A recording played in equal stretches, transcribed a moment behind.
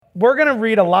we're going to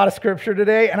read a lot of scripture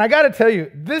today, and I got to tell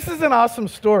you, this is an awesome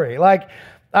story. Like,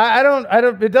 I don't,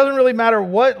 it doesn't really matter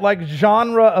what like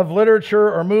genre of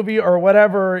literature or movie or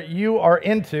whatever you are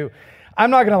into. I'm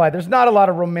not going to lie, there's not a lot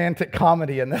of romantic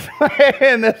comedy in this,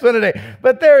 in this one today,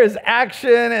 but there is action,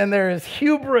 and there is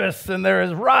hubris, and there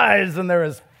is rise, and there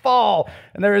is fall,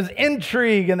 and there is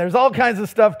intrigue, and there's all kinds of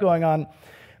stuff going on.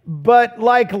 But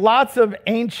like lots of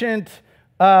ancient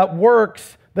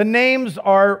works, the names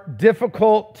are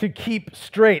difficult to keep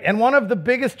straight. And one of the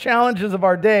biggest challenges of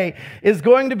our day is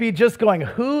going to be just going,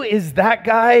 who is that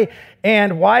guy?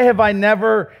 And why have I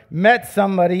never met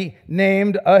somebody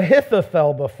named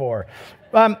Ahithophel before?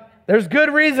 There's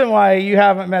good reason why you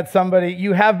haven't met somebody.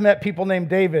 You have met people named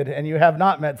David, and you have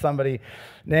not met somebody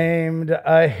named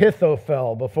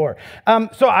Ahithophel before.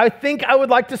 So I think I would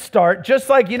like to start, just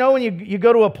like, you know, when you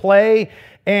go to a play,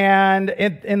 and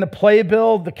in the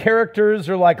playbill, the characters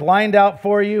are like lined out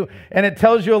for you, and it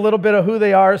tells you a little bit of who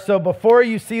they are. So before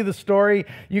you see the story,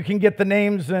 you can get the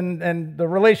names and the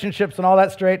relationships and all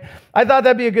that straight. I thought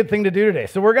that'd be a good thing to do today.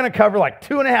 So we're going to cover like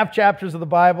 2.5 chapters of the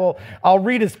Bible. I'll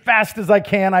read as fast as I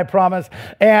can, I promise.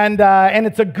 And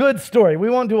it's a good story.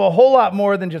 We won't do a whole lot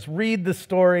more than just read the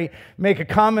story, make a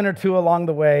comment or two along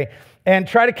the way, and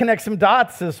try to connect some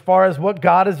dots as far as what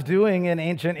God is doing in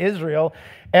ancient Israel.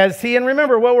 And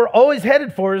remember, what we're always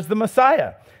headed for is the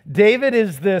Messiah. David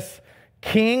is this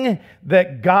king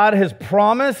that God has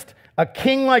promised. A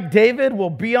king like David will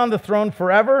be on the throne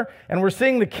forever. And we're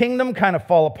seeing the kingdom kind of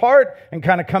fall apart and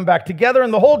kind of come back together.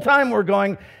 And the whole time we're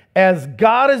going, as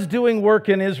God is doing work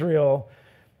in Israel,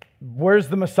 where's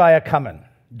the Messiah coming?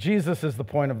 Jesus is the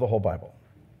point of the whole Bible.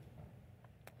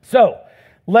 So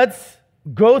let's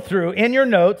go through in your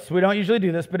notes. We don't usually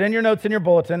do this, but in your notes in your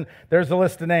bulletin, there's a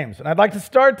list of names. And I'd like to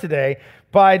start today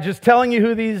by just telling you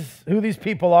who these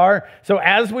people are. So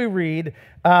as we read,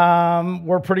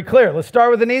 we're pretty clear. Let's start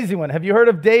with an easy one. Have you heard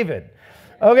of David?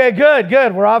 Okay,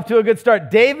 good. We're off to a good start.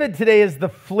 David today is the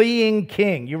fleeing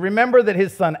king. You remember that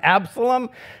his son Absalom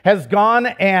has gone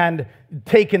and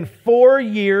taken 4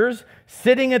 years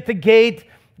sitting at the gate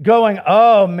going,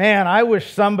 oh man, I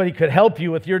wish somebody could help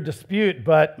you with your dispute,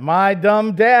 but my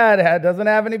dumb dad doesn't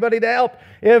have anybody to help.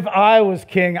 If I was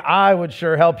king, I would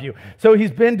sure help you. So he's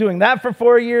been doing that for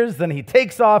 4 years. Then he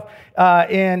takes off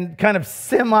in kind of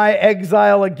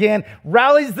semi-exile again,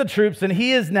 rallies the troops, and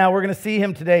he is now, we're going to see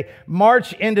him today,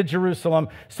 march into Jerusalem.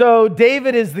 So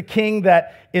David is the king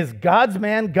that is God's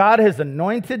man. God has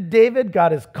anointed David.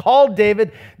 God has called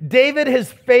David. David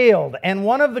has failed. And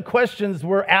one of the questions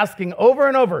we're asking over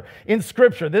and over in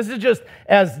Scripture, this is just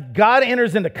as God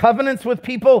enters into covenants with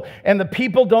people and the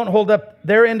people don't hold up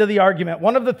their end of the argument.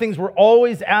 One of the things we're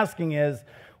always asking is,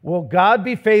 will God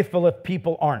be faithful if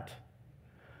people aren't?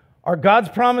 Are God's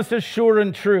promises sure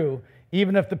and true,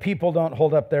 even if the people don't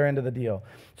hold up their end of the deal?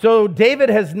 So David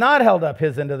has not held up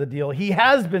his end of the deal. He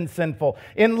has been sinful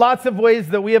in lots of ways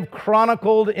that we have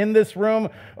chronicled in this room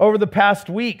over the past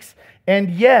weeks.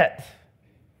 And yet,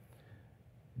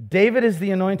 David is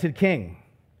the anointed king.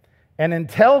 And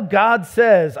until God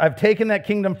says, I've taken that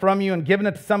kingdom from you and given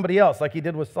it to somebody else, like he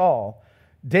did with Saul,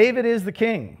 David is the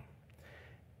king.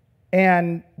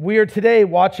 And we are today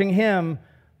watching him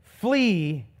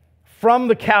flee from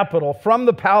the capital, from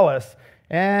the palace.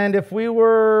 And if we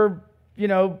were,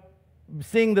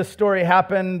 seeing this story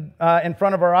happen in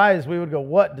front of our eyes, we would go,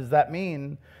 what does that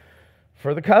mean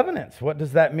for the covenants? What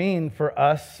does that mean for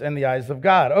us in the eyes of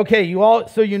God? Okay,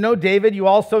 so you know David, you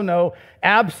also know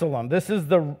Absalom. This is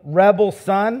the rebel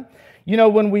son.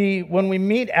 When we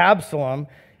meet Absalom,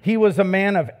 he was a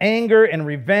man of anger and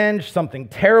revenge. Something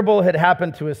terrible had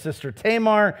happened to his sister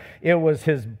Tamar. It was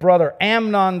his brother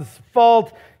Amnon's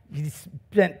fault. He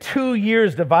spent 2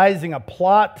 years devising a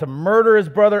plot to murder his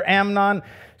brother Amnon.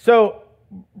 So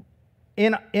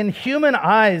in human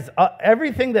eyes,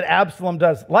 everything that Absalom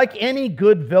does, like any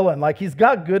good villain, like he's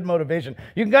got good motivation.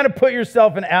 You can kind of put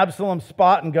yourself in Absalom's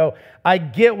spot and go, I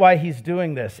get why he's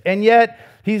doing this. And yet,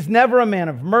 he's never a man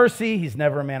of mercy. He's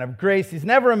never a man of grace. He's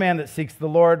never a man that seeks the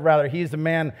Lord. Rather, he's a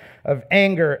man of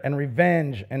anger and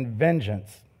revenge and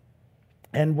vengeance.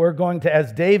 And we're going to,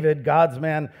 as David, God's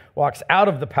man, walks out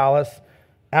of the palace,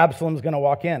 Absalom's going to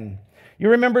walk in. You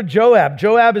remember Joab.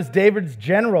 Joab is David's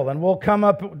general, and we'll come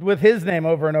up with his name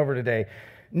over and over today.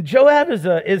 And Joab is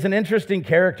an interesting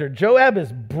character. Joab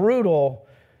is brutal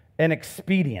and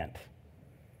expedient.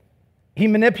 He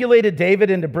manipulated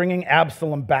David into bringing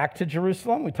Absalom back to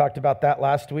Jerusalem. We talked about that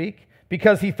last week,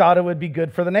 because he thought it would be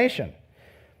good for the nation.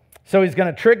 So he's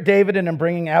going to trick David into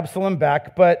bringing Absalom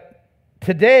back, but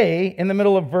today, in the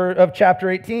middle of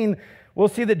chapter 18, we'll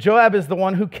see that Joab is the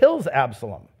one who kills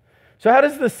Absalom. So how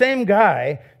does the same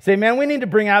guy say, man, we need to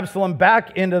bring Absalom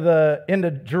back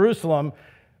into Jerusalem,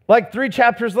 like 3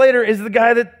 chapters later is the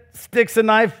guy that sticks a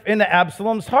knife into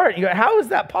Absalom's heart? You go, how is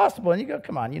that possible? And you go,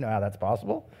 come on, you know how that's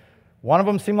possible. One of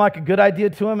them seemed like a good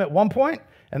idea to him at one point,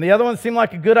 and the other one seemed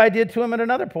like a good idea to him at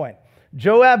another point.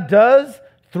 Joab does,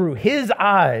 through his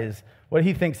eyes, what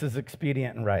he thinks is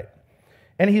expedient and right.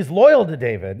 And he's loyal to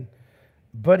David,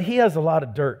 but he has a lot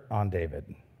of dirt on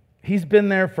David. He's been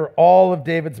there for all of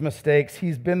David's mistakes.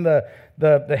 He's been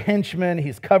the henchman.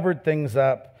 He's covered things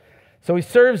up. So he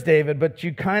serves David, but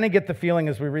you kind of get the feeling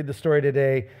as we read the story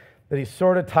today that he's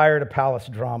sort of tired of palace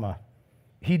drama.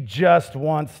 He just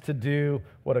wants to do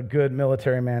what a good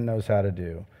military man knows how to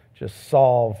do, just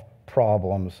solve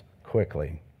problems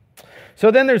quickly. So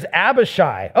then there's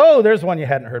Abishai. Oh, there's one you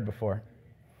hadn't heard before.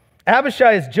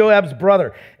 Abishai is Joab's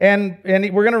brother, and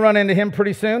we're going to run into him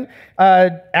pretty soon.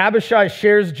 Abishai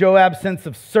shares Joab's sense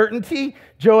of certainty.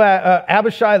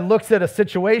 Abishai looks at a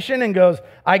situation and goes,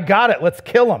 I got it, let's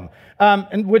kill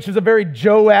him, which is a very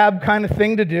Joab kind of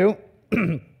thing to do.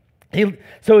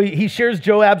 So he shares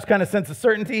Joab's kind of sense of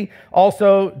certainty,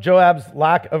 also Joab's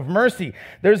lack of mercy.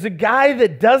 There's a guy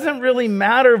that doesn't really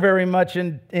matter very much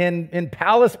in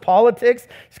palace politics.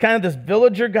 He's kind of this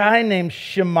villager guy named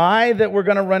Shimei that we're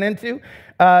going to run into.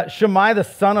 Shimei, the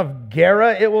son of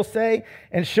Gera, it will say.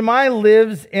 And Shimei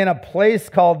lives in a place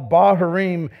called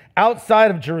Bahurim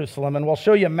outside of Jerusalem, and we'll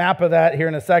show you a map of that here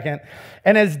in a second.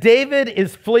 And as David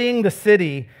is fleeing the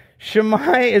city,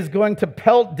 Shimei is going to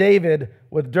pelt David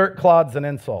with dirt clods and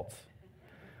insults.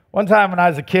 One time when I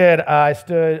was a kid, I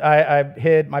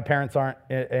hid, my parents aren't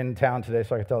in town today,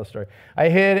 so I can tell the story. I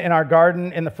hid in our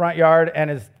garden in the front yard,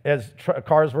 and as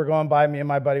cars were going by, me and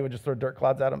my buddy would just throw dirt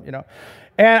clods at them, you know.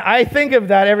 And I think of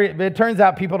that it turns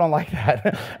out people don't like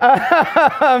that.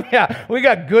 Yeah, we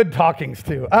got good talkings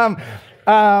too.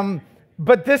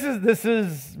 But this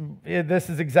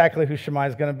is exactly who Shimei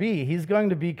is going to be. He's going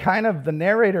to be kind of, the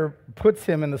narrator puts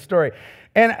him in the story.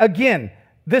 And again,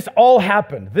 this all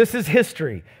happened. This is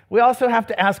history. We also have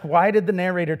to ask, why did the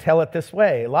narrator tell it this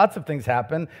way? Lots of things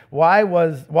happen. Why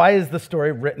is the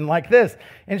story written like this?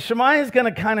 And Shimei is going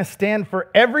to kind of stand for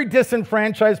every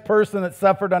disenfranchised person that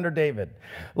suffered under David.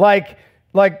 Like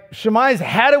Shimei's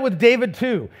had it with David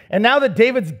too. And now that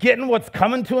David's getting what's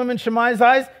coming to him in Shimei's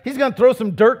eyes, he's going to throw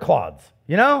some dirt clods,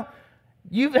 you know?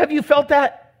 Have you felt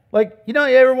that? Like, you know,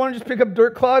 you ever want to just pick up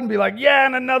dirt clod and be like, yeah,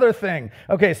 and another thing.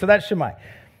 Okay, so that's Shimei.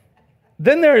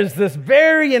 Then there is this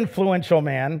very influential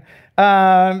man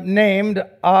named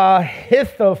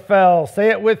Ahithophel. Say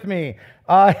it with me.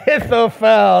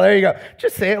 Ahithophel. There you go.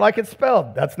 Just say it like it's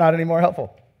spelled. That's not any more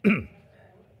helpful.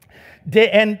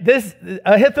 And this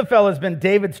Ahithophel has been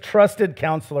David's trusted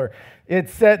counselor.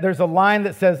 It said, there's a line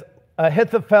that says,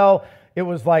 Ahithophel, it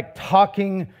was like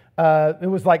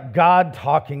God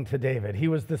talking to David. He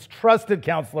was this trusted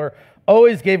counselor,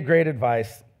 always gave great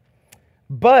advice.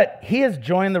 But he has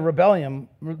joined the rebellion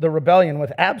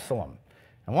with Absalom.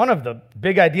 And one of the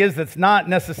big ideas that's not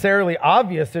necessarily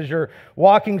obvious as you're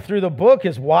walking through the book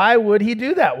is, why would he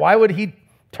do that? Why would he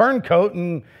turncoat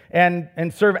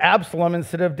and serve Absalom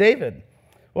instead of David?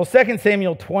 Well, 2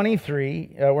 Samuel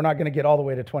 23, we're not going to get all the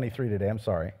way to 23 today, I'm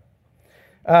sorry.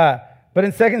 But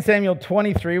in 2 Samuel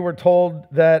 23, we're told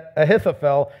that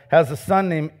Ahithophel has a son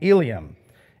named Eliam.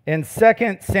 In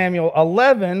 2 Samuel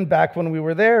 11, back when we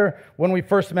were there, when we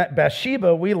first met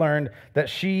Bathsheba, we learned that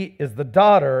she is the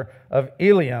daughter of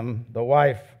Eliam, the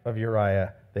wife of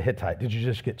Uriah the Hittite. Did you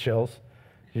just get chills?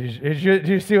 Did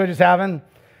you see what just happened?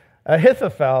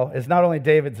 Ahithophel is not only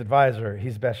David's advisor,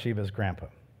 he's Bathsheba's grandpa.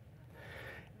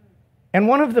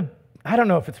 And I don't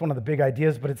know if it's one of the big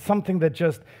ideas, but it's something that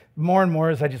just more and more,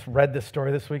 as I just read this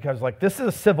story this week, I was like, this is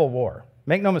a civil war.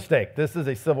 Make no mistake, this is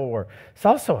a civil war. It's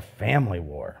also a family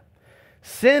war.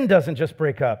 Sin doesn't just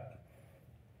break up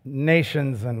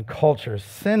nations and cultures.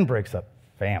 Sin breaks up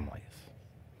families.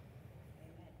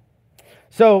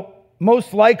 So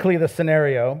most likely the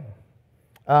scenario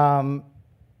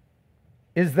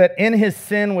is that in his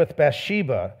sin with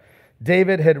Bathsheba,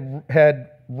 David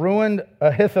had ruined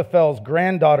Ahithophel's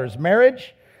granddaughter's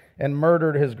marriage and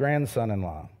murdered his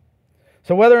grandson-in-law.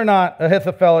 So whether or not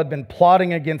Ahithophel had been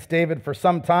plotting against David for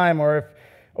some time, or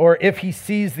if he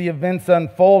sees the events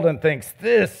unfold and thinks,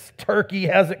 this turkey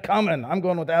has it coming, I'm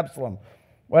going with Absalom.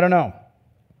 Well, I don't know.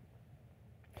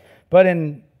 But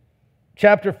in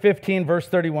chapter 15, verse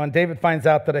 31, David finds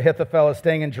out that Ahithophel is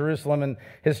staying in Jerusalem and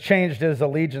has changed his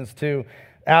allegiance to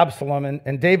Absalom.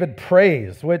 And David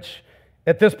prays, which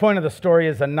at this point of the story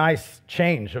is a nice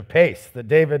change of pace, that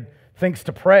David thinks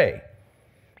to pray.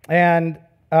 And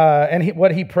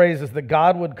what he prays is that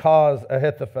God would cause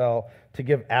Ahithophel to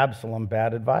give Absalom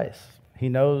bad advice. He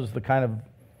knows the kind of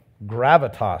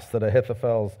gravitas that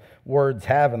Ahithophel's words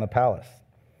have in the palace.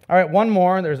 All right, one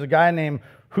more. There's a guy named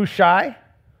Hushai.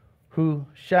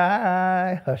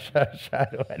 Hushai.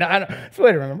 No, I don't. It's a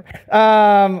way to remember.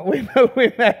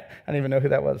 We met. I don't even know who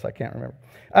that was. I can't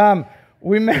remember.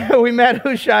 We met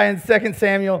Hushai in 2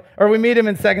 Samuel, or we meet him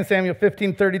in 2 Samuel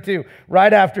 15:32,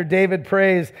 right after David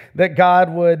prays that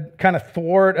God would kind of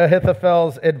thwart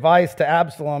Ahithophel's advice to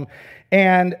Absalom.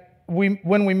 And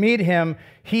when we meet him,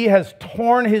 he has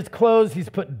torn his clothes. He's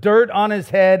put dirt on his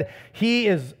head. He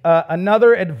is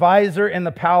another advisor in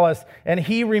the palace, and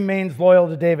he remains loyal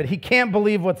to David. He can't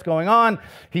believe what's going on.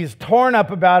 He's torn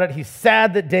up about it. He's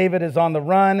sad that David is on the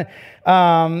run,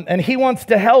 and he wants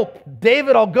to help.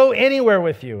 David, I'll go anywhere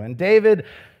with you. And David,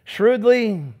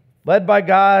 shrewdly, led by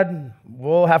God,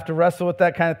 we'll have to wrestle with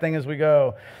that kind of thing as we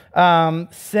go,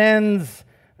 sends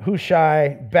Hushai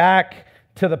back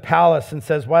to the palace and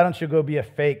says, why don't you go be a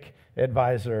fake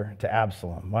advisor to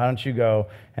Absalom? Why don't you go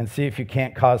and see if you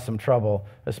can't cause some trouble,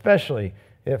 especially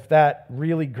if that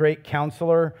really great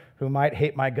counselor who might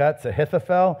hate my guts,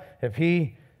 Ahithophel, if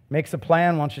he makes a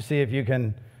plan, why don't you see if you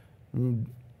can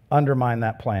undermine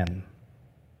that plan?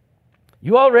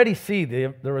 You already see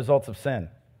the results of sin.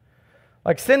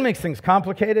 Like, sin makes things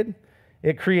complicated.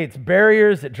 It creates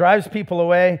barriers. It drives people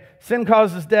away. Sin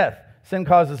causes death. Sin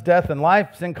causes death in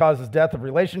life. Sin causes death of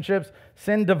relationships.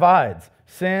 Sin divides.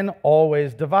 Sin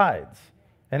always divides.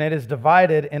 And it is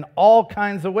divided in all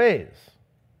kinds of ways.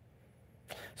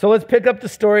 So let's pick up the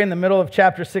story in the middle of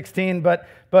chapter 16, but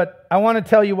I want to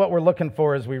tell you what we're looking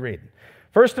for as we read.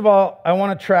 First of all, I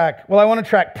want to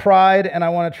track pride, and I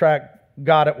want to track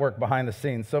God at work behind the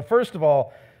scenes. So first of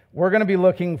all, we're going to be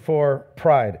looking for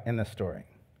pride in this story.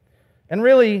 And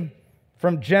really,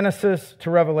 from Genesis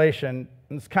to Revelation,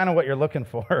 and it's kind of what you're looking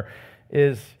for,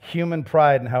 is human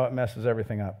pride and how it messes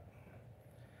everything up.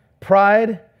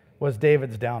 Pride was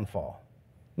David's downfall.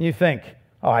 You think,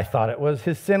 oh, I thought it was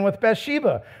his sin with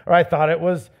Bathsheba, or I thought it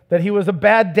was that he was a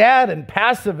bad dad and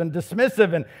passive and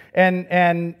dismissive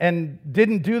and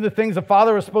didn't do the things a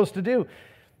father was supposed to do.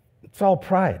 It's all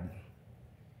pride.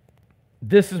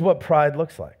 This is what pride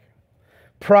looks like.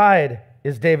 Pride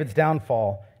is David's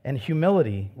downfall, and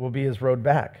humility will be his road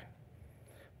back.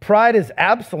 Pride is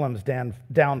Absalom's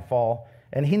downfall,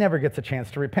 and he never gets a chance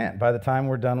to repent. By the time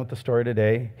we're done with the story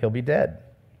today, he'll be dead.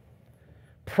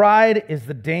 Pride is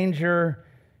the danger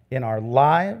in our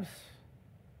lives,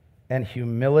 and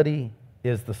humility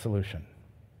is the solution.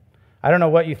 I don't know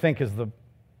what you think is the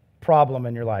problem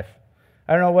in your life.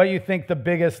 I don't know what you think the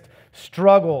biggest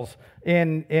struggles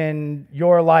in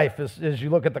your life as you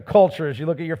look at the culture, as you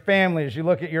look at your family, as you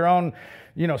look at your own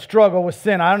struggle with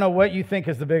sin. I don't know what you think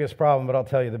is the biggest problem, but I'll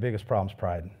tell you the biggest problem is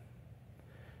pride.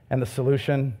 And the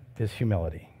solution is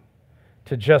humility.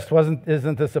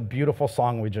 Isn't this a beautiful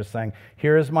song we just sang?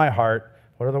 Here is my heart.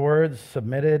 What are the words?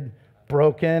 Submitted,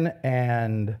 broken,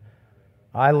 and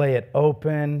I lay it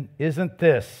open. Isn't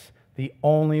this the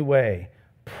only way,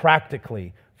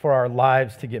 practically, for our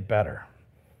lives to get better?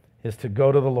 Is to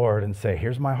go to the Lord and say,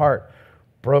 here's my heart,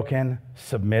 broken,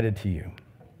 submitted to you.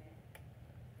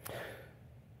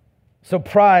 So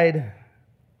pride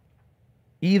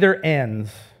either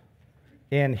ends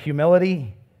in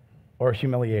humility or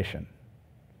humiliation.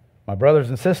 My brothers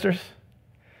and sisters,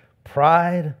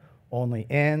 pride only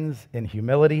ends in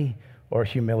humility or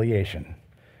humiliation.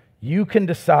 You can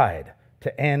decide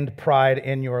to end pride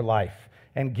in your life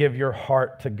and give your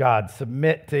heart to God.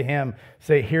 Submit to Him.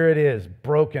 Say, here it is,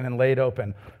 broken and laid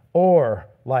open. Or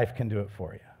life can do it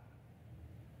for you.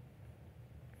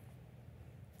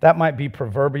 That might be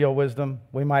proverbial wisdom.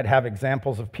 We might have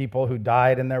examples of people who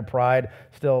died in their pride,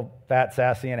 still fat,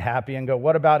 sassy, and happy, and go,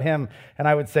 what about him? And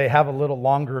I would say, have a little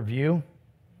longer view.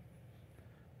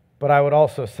 But I would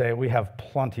also say we have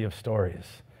plenty of stories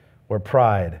where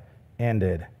pride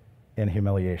ended in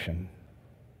humiliation.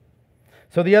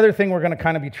 So the other thing we're going to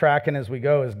kind of be tracking as we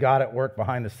go is God at work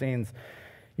behind the scenes.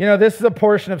 This is a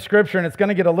portion of Scripture, and it's going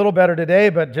to get a little better today,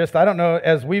 but I don't know,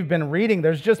 as we've been reading,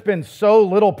 there's just been so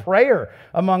little prayer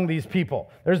among these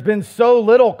people. There's been so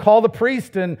little call the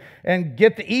priest and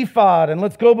get the ephod, and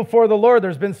let's go before the Lord.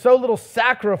 There's been so little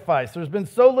sacrifice. There's been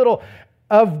so little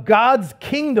of God's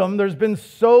kingdom. There's been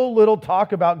so little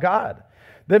talk about God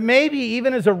that maybe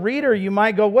even as a reader, you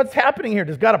might go, what's happening here?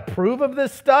 Does God approve of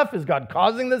this stuff? Is God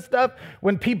causing this stuff?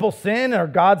 When people sin, are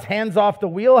God's hands off the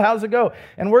wheel? How's it go?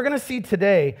 And we're going to see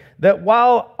today that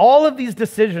while all of these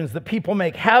decisions that people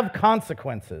make have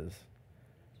consequences,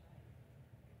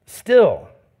 still,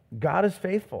 God is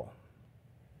faithful.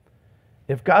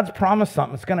 If God's promised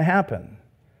something, it's going to happen.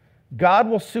 God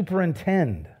will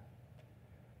superintend.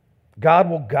 God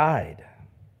will guide,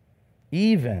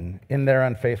 even in their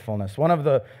unfaithfulness. One of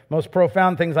the most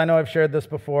profound things, I know I've shared this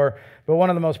before, but one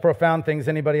of the most profound things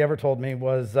anybody ever told me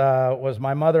was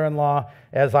my mother-in-law,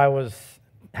 as I was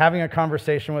having a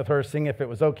conversation with her, seeing if it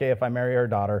was okay if I marry her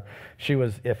daughter. She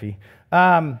was iffy,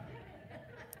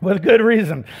 with good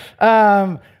reason.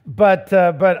 But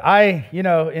I,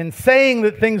 in saying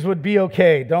that things would be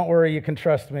okay, don't worry, you can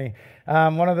trust me.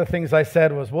 One of the things I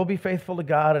said was, we'll be faithful to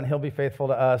God and he'll be faithful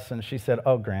to us. And she said,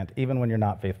 oh, Grant, even when you're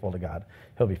not faithful to God,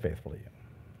 he'll be faithful to you.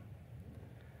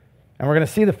 And we're going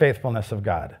to see the faithfulness of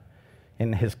God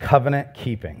in his covenant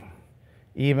keeping,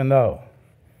 even though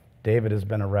David has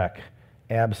been a wreck.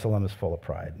 Absalom is full of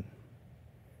pride.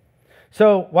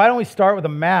 So why don't we start with a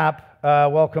map?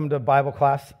 Welcome to Bible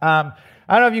class.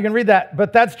 I don't know if you can read that,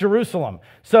 but that's Jerusalem.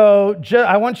 So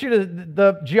I want you to,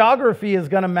 the geography is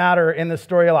going to matter in this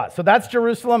story a lot. So that's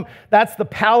Jerusalem. That's the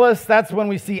palace. That's when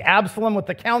we see Absalom with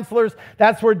the counselors.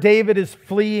 That's where David is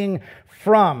fleeing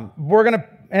from.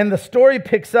 And the story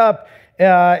picks up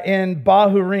in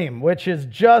Bahurim, which is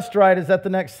just right. Is that the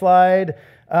next slide?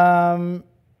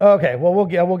 Okay, well,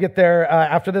 we'll get there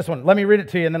after this one. Let me read it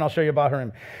to you, and then I'll show you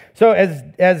Bahurim. So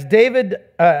as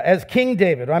King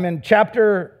David, I'm in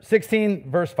chapter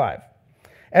 16, verse 5.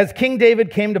 As King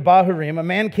David came to Bahurim, a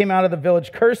man came out of the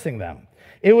village cursing them.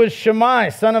 It was Shimei,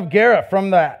 son of Gera,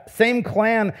 from the same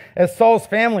clan as Saul's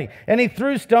family. And he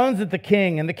threw stones at the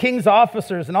king and the king's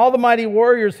officers and all the mighty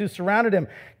warriors who surrounded him.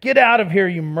 Get out of here,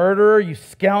 you murderer, you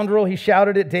scoundrel, he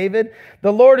shouted at David.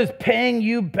 The Lord is paying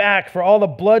you back for all the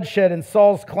bloodshed in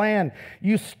Saul's clan.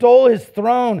 You stole his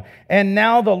throne, and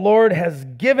now the Lord has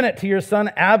given it to your son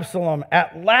Absalom.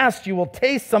 At last you will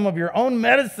taste some of your own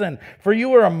medicine, for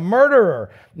you are a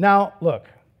murderer. Now, look.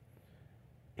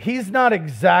 He's not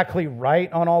exactly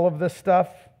right on all of this stuff,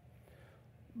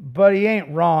 but he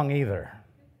ain't wrong either.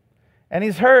 And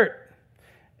he's hurt.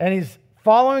 And he's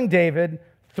following David,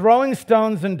 throwing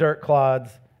stones and dirt clods,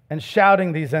 and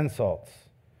shouting these insults.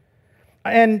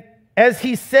 And as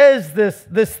he says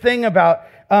this thing about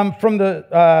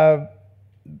that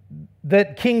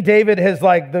King David has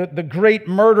like the great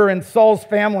murder in Saul's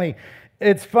family,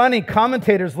 it's funny,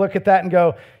 commentators look at that and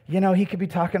go, he could be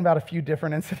talking about a few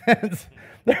different incidents.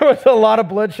 There was a lot of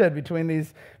bloodshed between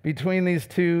these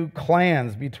two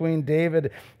clans, between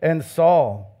David and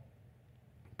Saul.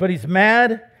 But he's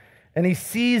mad, and he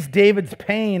sees David's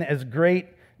pain as great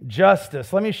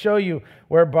justice. Let me show you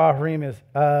where Bahurim is.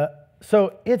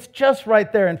 So it's just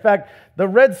right there. In fact, the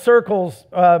red circles,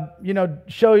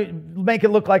 make it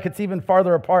look like it's even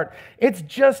farther apart. It's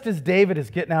just as David is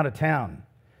getting out of town.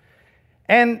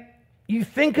 And you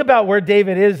think about where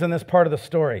David is in this part of the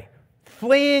story.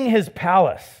 Fleeing his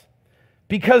palace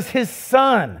because his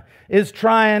son has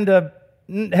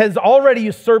already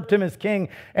usurped him as king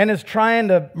and is trying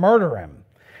to murder him.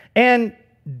 And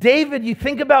David, you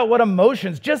think about what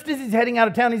emotions, just as he's heading out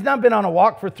of town, he's not been on a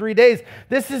walk for 3 days.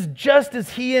 This is just as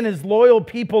he and his loyal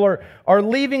people are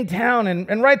leaving town.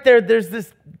 And right there's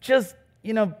this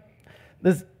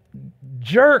this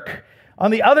jerk on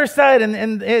the other side,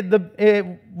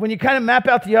 when you kind of map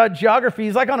out the geography,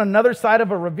 he's like on another side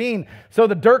of a ravine. So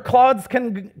the dirt clods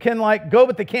can like go,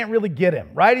 but they can't really get him,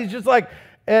 right? He's just like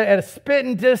at a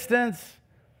spitting distance,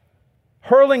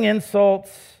 hurling insults.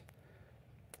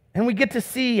 And we get to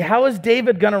see, how is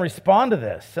David going to respond to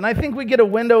this? And I think we get a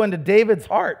window into David's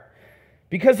heart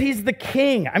because he's the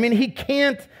king. I mean, he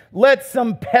can't let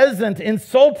some peasant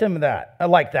insult him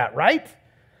like that, right?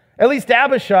 At least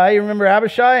Abishai, you remember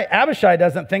Abishai? Abishai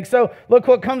doesn't think so. Look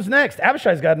what comes next.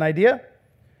 Abishai's got an idea.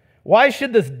 Why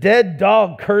should this dead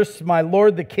dog curse my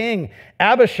lord the king?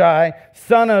 Abishai,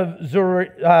 son of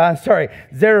Zeruiah,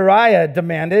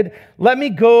 demanded, let me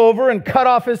go over and cut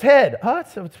off his head.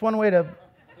 It's one way to,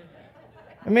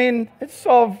 it's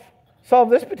solve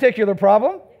this particular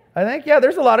problem. I think,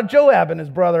 there's a lot of Joab and his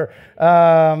brother.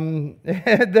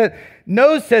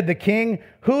 No, said the king,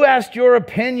 who asked your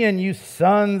opinion, you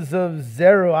sons of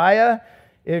Zeruiah?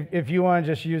 If you want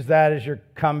to just use that as your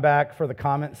comeback for the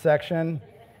comment section.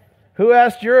 Who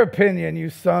asked your opinion, you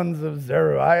sons of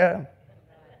Zeruiah?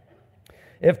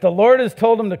 If the Lord has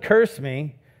told him to curse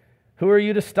me, who are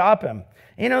you to stop him?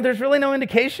 There's really no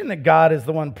indication that God is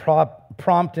the one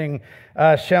prompting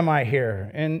Shimei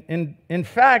here. In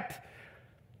fact,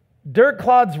 dirt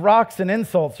clods, rocks, and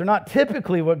insults are not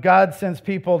typically what God sends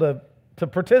people to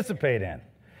participate in.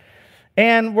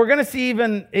 And we're going to see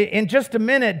even in just a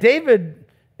minute, David,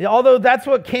 although that's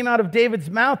what came out of David's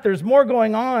mouth, there's more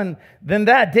going on than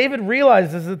that. David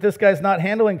realizes that this guy's not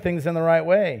handling things in the right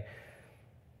way.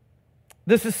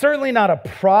 This is certainly not a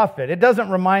prophet. It doesn't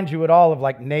remind you at all of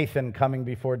like Nathan coming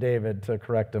before David to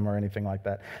correct him or anything like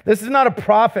that. This is not a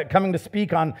prophet coming to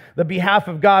speak on the behalf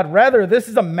of God. Rather, this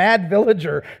is a mad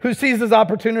villager who sees his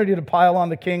opportunity to pile on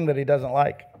the king that he doesn't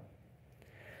like.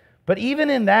 But even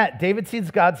in that, David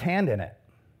sees God's hand in it.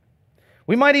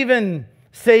 We might even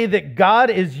say that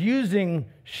God is using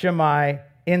Shimei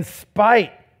in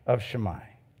spite of Shimei.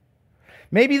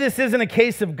 Maybe this isn't a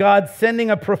case of God sending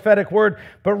a prophetic word,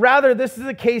 but rather this is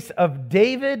a case of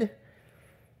David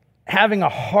having a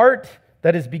heart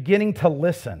that is beginning to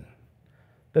listen,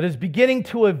 that is beginning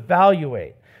to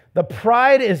evaluate. The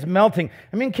pride is melting.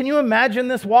 I mean, can you imagine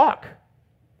this walk?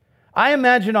 I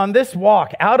imagine on this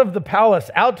walk out of the palace,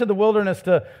 out to the wilderness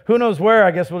to who knows where,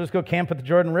 I guess we'll just go camp at the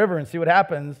Jordan River and see what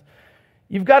happens.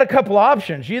 You've got a couple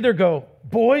options. You either go,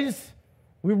 boys,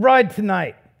 we ride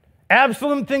tonight.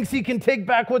 Absalom thinks he can take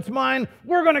back what's mine.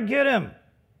 We're going to get him.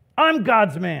 I'm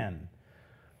God's man.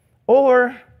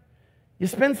 Or you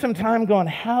spend some time going,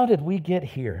 how did we get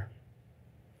here?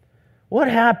 What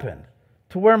happened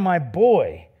to where my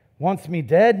boy wants me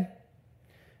dead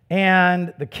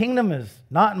and the kingdom is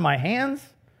not in my hands?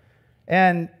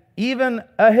 And even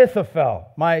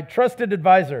Ahithophel, my trusted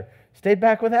advisor, stayed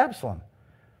back with Absalom.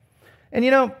 And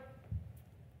you know,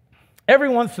 every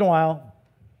once in a while,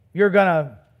 you're going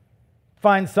to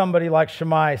find somebody like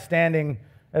Shimei standing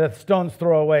at a stone's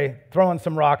throw away, throwing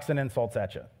some rocks and insults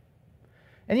at you.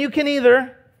 And you can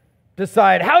either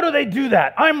decide, how do they do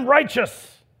that? I'm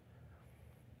righteous.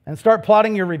 And start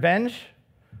plotting your revenge.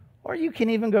 Or you can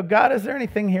even go, God, is there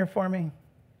anything here for me?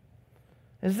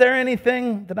 Is there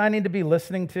anything that I need to be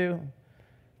listening to?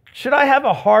 Should I have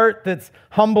a heart that's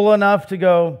humble enough to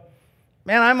go,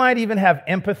 man, I might even have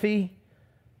empathy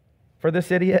for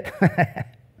this idiot?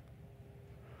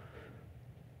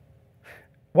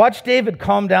 Watch David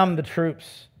calm down the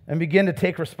troops and begin to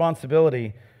take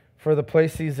responsibility for the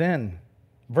place he's in.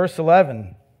 Verse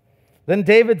 11, then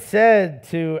David said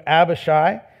to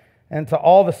Abishai and to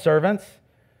all the servants,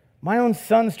 my own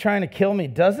son's trying to kill me.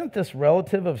 Doesn't this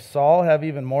relative of Saul have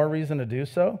even more reason to do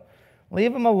so?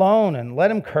 Leave him alone and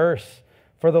let him curse,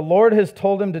 for the Lord has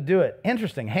told him to do it.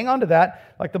 Interesting. Hang on to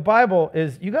that. Like the Bible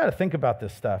is, you got to think about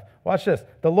this stuff. Watch this.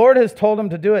 The Lord has told him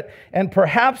to do it, and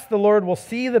perhaps the Lord will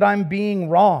see that I'm being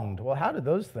wronged. Well, how did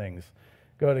those things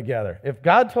go together? If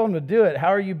God told him to do it, how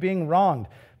are you being wronged?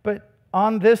 But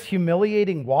on this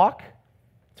humiliating walk,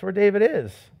 that's where David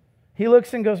is. He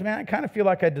looks and goes, man, I kind of feel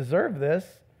like I deserve this.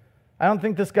 I don't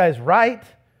think this guy's right,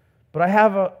 but I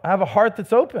have a heart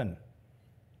that's open.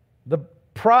 The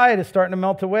pride is starting to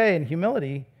melt away, and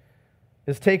humility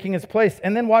is taking its place.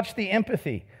 And then watch the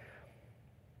empathy.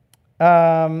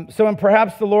 And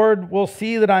perhaps the Lord will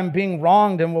see that I'm being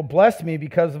wronged and will bless me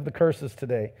because of the curses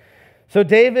today. So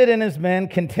David and his men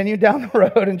continued down the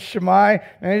road, and Shimei,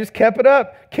 and he just kept it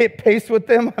up, kept pace with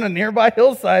them on a nearby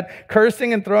hillside,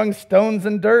 cursing and throwing stones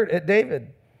and dirt at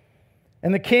David.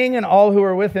 And the king and all who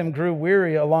were with him grew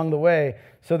weary along the way,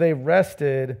 so they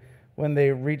rested when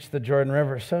they reached the Jordan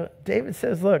River. So David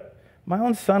says, look, my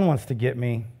own son wants to get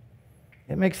me.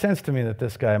 It makes sense to me that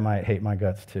this guy might hate my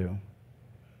guts too.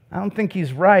 I don't think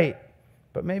he's right,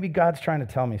 but maybe God's trying to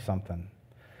tell me something.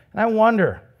 And I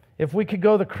wonder if we could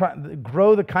grow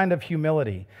the kind of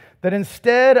humility that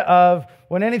instead of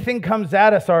when anything comes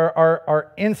at us,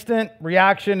 our instant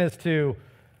reaction is to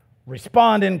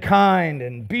respond in kind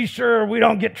and be sure we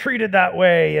don't get treated that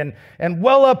way and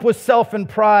well up with self and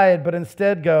pride, but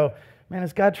instead go, man,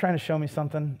 is God trying to show me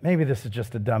something? Maybe this is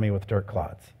just a dummy with dirt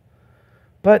clods.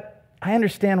 But I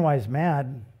understand why he's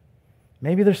mad.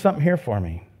 Maybe there's something here for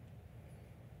me.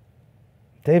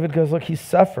 David goes, look, he's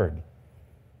suffered.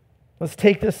 Let's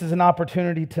take this as an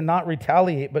opportunity to not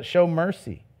retaliate, but show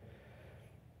mercy.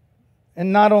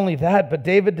 And not only that, but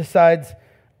David decides,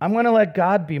 I'm going to let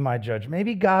God be my judge.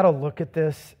 Maybe God will look at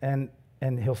this and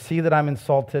he'll see that I'm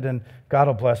insulted and God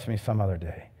will bless me some other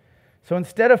day. So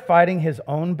instead of fighting his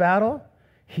own battle,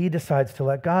 he decides to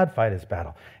let God fight his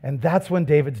battle. And that's when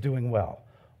David's doing well.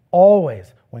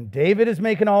 Always. When David is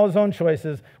making all his own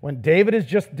choices, when David is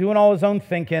just doing all his own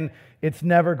thinking, it's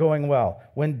never going well.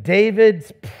 When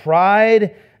David's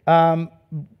pride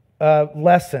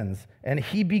lessens and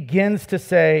he begins to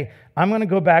say, I'm going to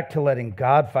go back to letting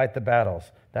God fight the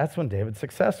battles, that's when David's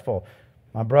successful.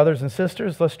 My brothers and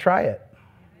sisters, let's try it.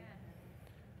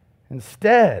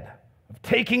 Instead of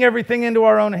taking everything into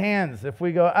our own hands, if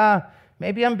we go,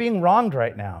 maybe I'm being wronged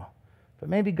right now, but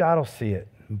maybe God will see it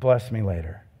and bless me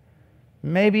later.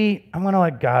 Maybe I'm going to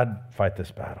let God fight this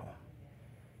battle.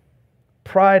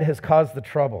 Pride has caused the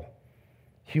trouble.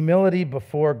 Humility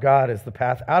before God is the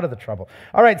path out of the trouble.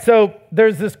 All right, so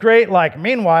there's this great,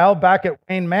 meanwhile, back at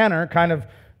Wayne Manor kind of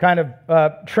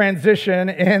transition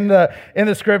in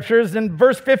the scriptures. In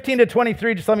verse 15 to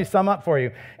 23, just let me sum up for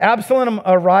you. Absalom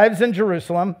arrives in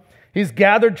Jerusalem. He's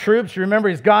gathered troops. Remember,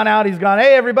 he's gone out. He's gone,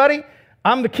 hey, everybody,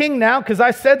 I'm the king now because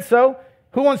I said so.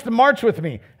 Who wants to march with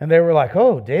me? And they were like,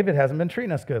 oh, David hasn't been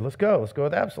treating us good. Let's go. Let's go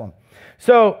with Absalom.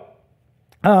 So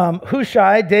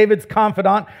Hushai, David's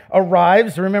confidant,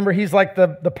 arrives. Remember, he's like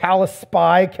the palace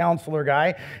spy counselor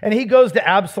guy. And he goes to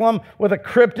Absalom with a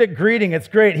cryptic greeting. It's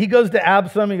great. He goes to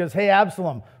Absalom. He goes, hey,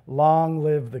 Absalom, long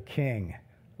live the king.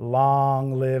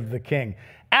 Long live the king.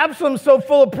 Absalom's so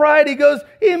full of pride, he goes,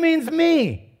 he means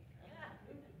me.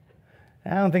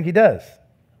 I don't think he does.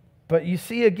 But you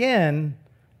see again,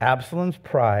 Absalom's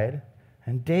pride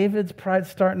and David's pride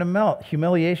starting to melt.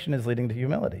 Humiliation is leading to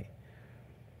humility.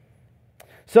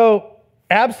 So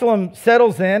Absalom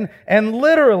settles in and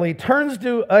literally turns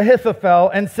to Ahithophel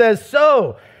and says,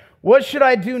 so, what should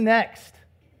I do next?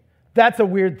 That's a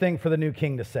weird thing for the new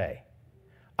king to say.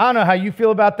 I don't know how you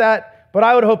feel about that, but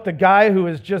I would hope the guy who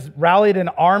has just rallied an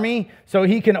army so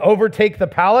he can overtake the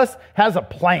palace has a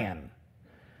plan.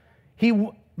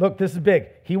 Look, this is big.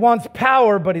 He wants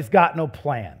power, but he's got no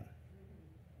plan.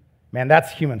 Man,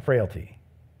 that's human frailty.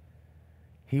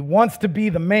 He wants to be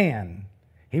the man.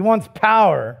 He wants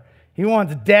power. He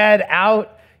wants dad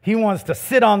out. He wants to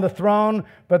sit on the throne.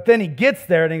 But then he gets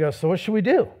there and he goes, so what should we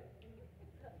do?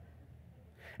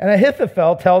 And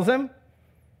Ahithophel tells him,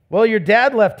 well, your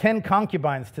dad left 10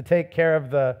 concubines to take care of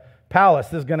the palace.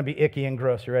 This is going to be icky and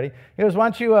gross. You ready? He goes, why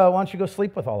don't you go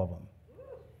sleep with all of them?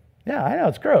 Yeah, I know,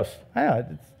 it's gross. I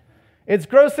know, it's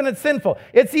gross and it's sinful.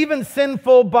 It's even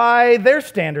sinful by their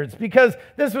standards because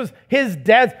this was his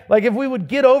dad's. Like if we would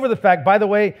get over the fact, by the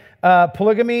way,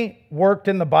 polygamy worked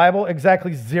in the Bible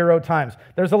exactly 0 times.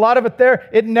 There's a lot of it there.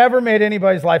 It never made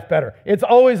anybody's life better. It's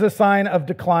always a sign of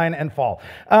decline and fall.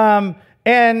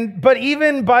 But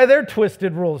even by their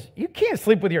twisted rules, you can't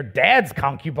sleep with your dad's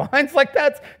concubines. Like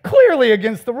that's clearly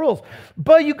against the rules.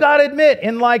 But you got to admit,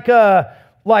 in like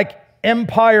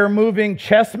empire-moving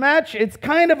chess match, it's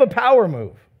kind of a power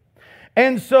move.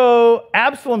 And so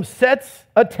Absalom sets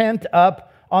a tent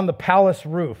up on the palace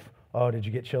roof. Oh, did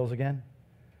you get chills again?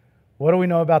 What do we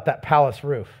know about that palace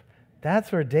roof?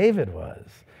 That's where David was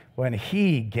when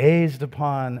he gazed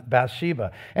upon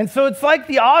Bathsheba. And so it's like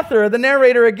the author, the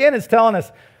narrator again, is telling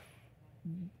us,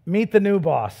 meet the new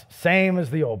boss, same as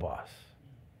the old boss.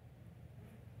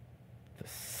 The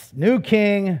new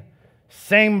king,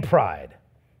 same pride.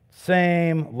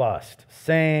 Same lust,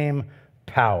 same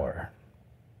power.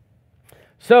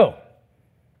 So,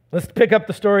 let's pick up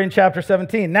the story in chapter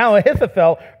 17. Now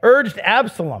Ahithophel urged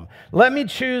Absalom, let me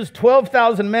choose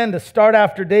 12,000 men to start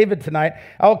after David tonight.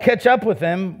 I'll catch up with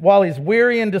him while he's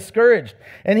weary and discouraged.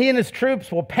 And he and his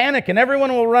troops will panic and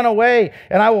everyone will run away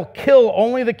and I will kill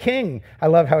only the king. I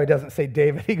love how he doesn't say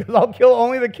David. He goes, I'll kill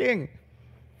only the king.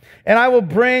 And I will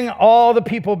bring all the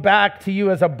people back to you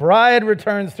as a bride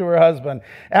returns to her husband.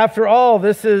 After all,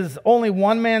 this is only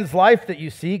one man's life that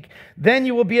you seek. Then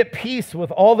you will be at peace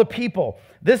with all the people.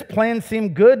 This plan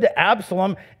seemed good to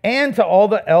Absalom and to all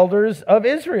the elders of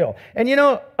Israel. And you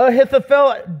know,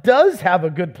 Ahithophel does have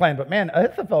a good plan. But man,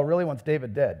 Ahithophel really wants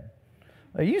David dead.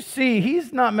 You see,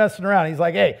 he's not messing around. He's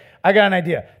like, hey, I got an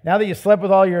idea. Now that you slept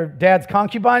with all your dad's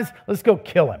concubines, let's go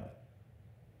kill him.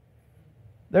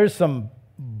 There's some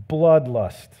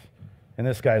bloodlust in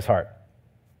this guy's heart.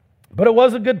 But it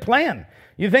was a good plan.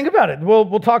 You think about it.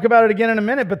 We'll talk about it again in a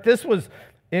minute, but this was,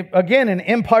 again, an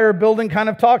empire building kind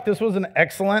of talk. This was an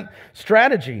excellent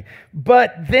strategy.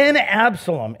 But then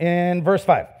Absalom, in verse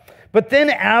 5, but then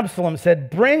Absalom said,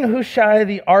 bring Hushai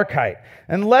the Archite,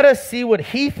 and let us see what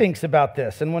he thinks about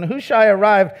this. And when Hushai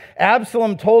arrived,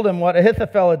 Absalom told him what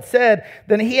Ahithophel had said.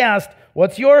 Then he asked,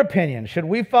 what's your opinion? Should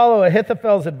we follow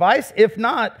Ahithophel's advice? If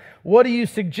not, what do you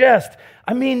suggest?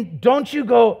 I mean, don't you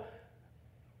go,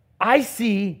 I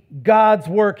see God's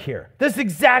work here. This is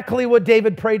exactly what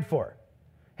David prayed for.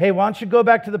 Hey, why don't you go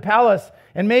back to the palace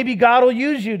and maybe God will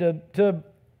use you to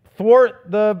thwart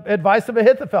the advice of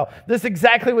Ahithophel. This is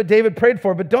exactly what David prayed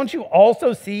for. But don't you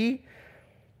also see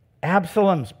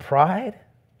Absalom's pride?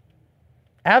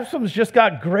 Absalom's just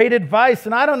got great advice,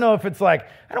 and I don't know if it's like,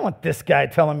 I don't want this guy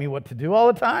telling me what to do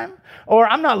all the time, or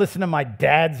I'm not listening to my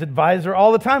dad's advisor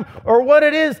all the time, or what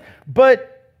it is,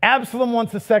 but Absalom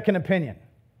wants a second opinion.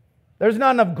 There's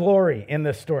not enough glory in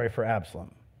this story for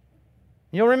Absalom.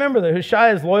 You'll remember that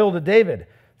Hushai is loyal to David.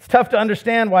 It's tough to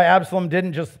understand why Absalom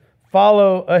didn't just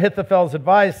follow Ahithophel's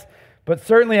advice, but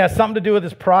certainly has something to do with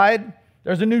his pride.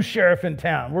 There's a new sheriff in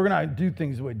town. We're going to do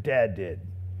things the way Dad did.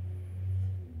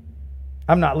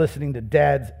 I'm not listening to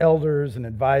dad's elders and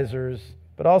advisors,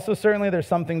 but also certainly there's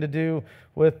something to do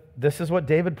with this is what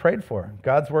David prayed for.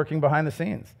 God's working behind the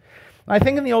scenes. And I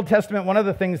think in the Old Testament, one of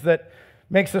the things that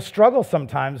makes us struggle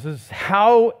sometimes is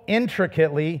how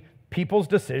intricately people's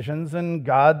decisions and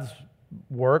God's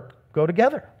work go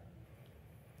together.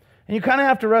 And you kind of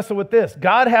have to wrestle with this.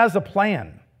 God has a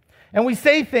plan. And we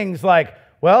say things like,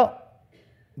 well,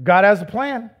 God has a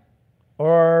plan,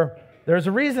 or there's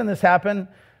a reason this happened.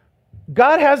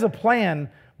 God has a plan,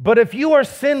 but if you are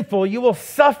sinful, you will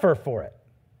suffer for it.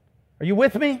 Are you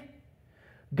with me?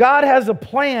 God has a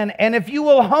plan, and if you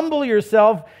will humble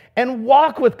yourself and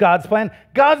walk with God's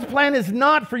plan is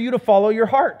not for you to follow your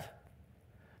heart.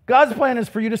 God's plan is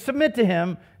for you to submit to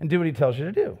Him and do what He tells you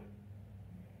to do.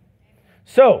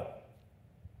 So,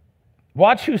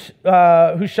 watch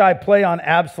Hushai play on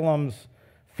Absalom's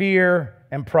fear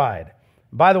and pride.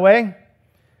 By the way,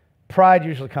 pride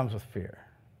usually comes with fear.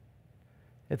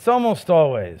 It's almost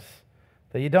always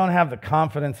that you don't have the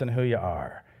confidence in who you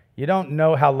are. You don't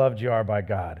know how loved you are by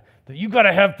God. That you got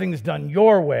to have things done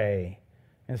your way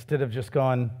instead of just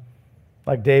going,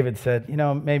 like David said,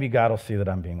 maybe God will see that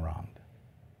I'm being wronged.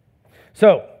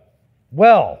 So,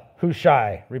 well,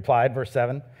 Hushai replied, verse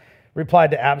 7,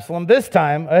 replied to Absalom, this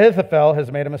time Ahithophel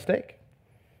has made a mistake.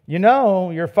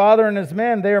 Your father and his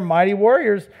men, they are mighty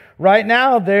warriors. Right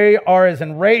now, they are as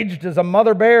enraged as a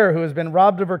mother bear who has been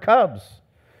robbed of her cubs.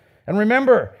 And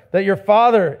remember that your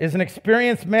father is an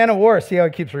experienced man of war. See how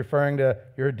he keeps referring to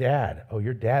your dad. Oh,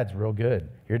 your dad's real good.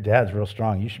 Your dad's real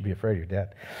strong. You should be afraid of your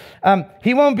dad.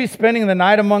 He won't be spending the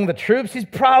night among the troops. He's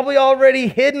probably already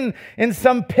hidden in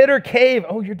some pit or cave.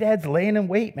 Oh, your dad's laying in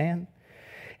wait, man.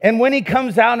 And when he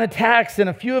comes out and attacks and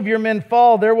a few of your men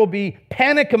fall, there will be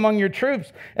panic among your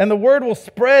troops, and the word will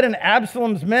spread, and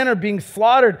Absalom's men are being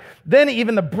slaughtered. Then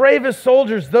even the bravest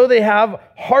soldiers, though they have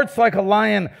hearts like a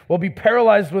lion, will be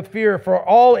paralyzed with fear, for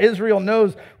all Israel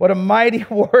knows what a mighty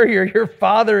warrior your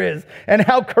father is and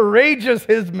how courageous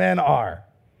his men are.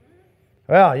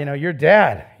 Well, your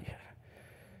dad,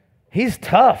 he's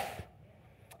tough.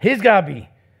 He's got to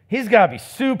be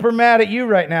super mad at you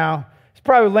right now.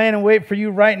 Probably laying in wait for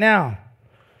you right now.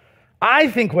 I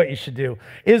think what you should do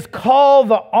is call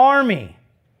the army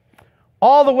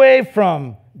all the way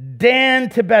from Dan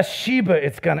to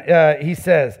Bathsheba, he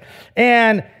says.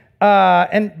 And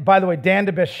by the way, Dan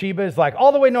to Bathsheba is like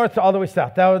all the way north to all the way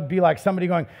south. That would be like somebody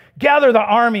going, gather the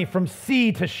army from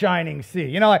sea to shining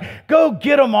sea. Go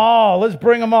get them all. Let's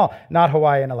bring them all. Not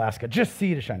Hawaii and Alaska, just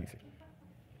sea to shining sea.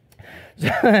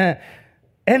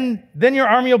 And then your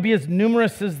army will be as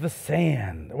numerous as the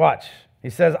sand. Watch.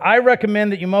 He says, I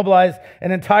recommend that you mobilize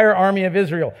an entire army of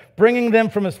Israel, bringing them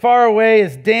from as far away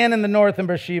as Dan in the north and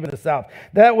Beersheba in the south.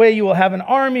 That way you will have an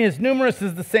army as numerous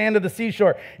as the sand of the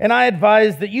seashore. And I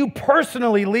advise that you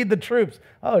personally lead the troops.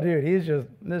 Oh, dude, he's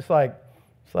it's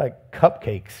like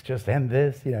cupcakes. Just end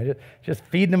this, just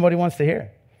feeding him what he wants to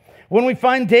hear. When we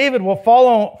find David, we'll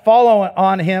follow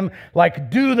on him like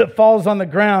dew that falls on the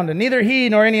ground, and neither he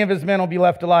nor any of his men will be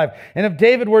left alive. And if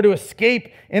David were to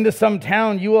escape into some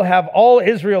town, you will have all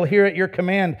Israel here at your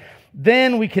command.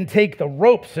 Then we can take the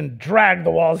ropes and drag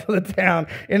the walls of the town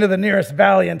into the nearest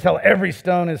valley until every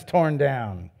stone is torn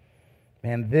down.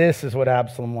 Man, this is what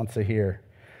Absalom wants to hear.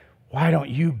 Why don't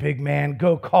you, big man,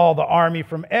 go call the army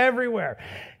from everywhere?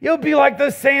 You'll be like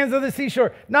the sands of the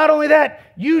seashore. Not only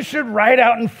that, you should ride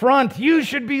out in front. You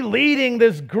should be leading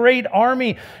this great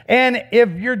army. And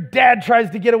if your dad tries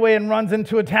to get away and runs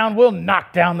into a town, we'll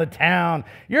knock down the town.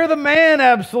 You're the man,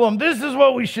 Absalom. This is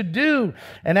what we should do.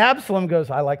 And Absalom goes,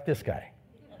 I like this guy.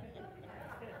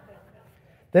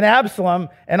 Then Absalom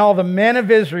and all the men of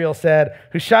Israel said,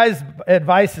 Hushai's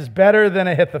advice is better than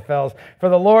Ahithophel's, for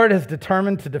the Lord has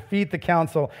determined to defeat the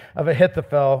counsel of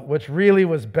Ahithophel, which really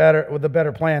was better with a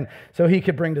better plan, so he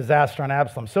could bring disaster on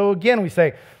Absalom. So again, we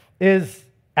say, is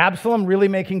Absalom really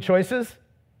making choices?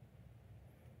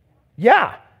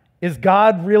 Yeah. Is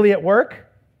God really at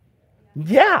work?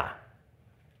 Yeah.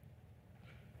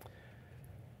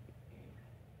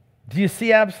 Do you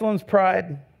see Absalom's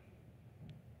pride?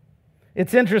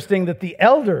 It's interesting that the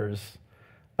elders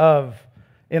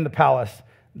in the palace,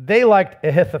 they liked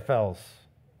Ahithophel's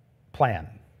plan.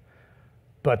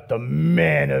 But the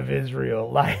men of Israel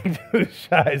liked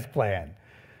Hushai's plan.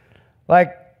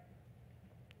 Like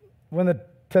when the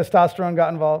testosterone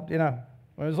got involved, when it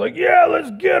was like, yeah,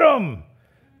 let's get them.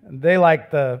 And they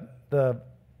liked the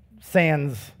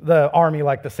sands, the army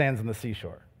liked the sands and the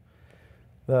seashore.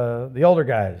 The older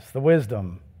guys, the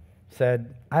wisdom,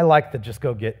 said, I like to just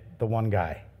go get the one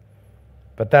guy.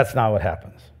 But that's not what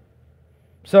happens.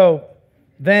 So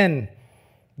then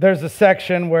there's a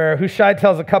section where Hushai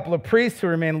tells a couple of priests who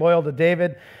remain loyal to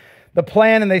David the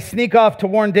plan, and they sneak off to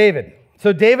warn David.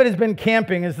 So David has been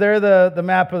camping. Is there the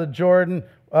map of the Jordan?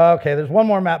 Okay, there's one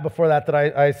more map before that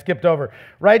I skipped over.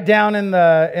 Right down in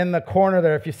the corner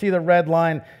there, if you see the red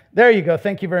line, there you go.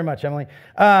 Thank you very much, Emily.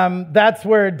 That's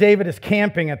where David is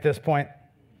camping at this point.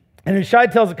 And Hushai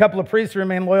tells a couple of priests who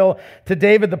remain loyal to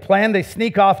David the plan. They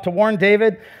sneak off to warn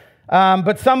David.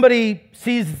 But somebody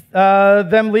sees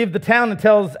them leave the town and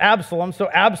tells Absalom. So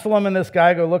Absalom and this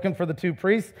guy go looking for the two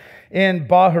priests in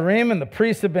Bahurim, and the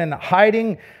priests have been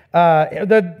hiding.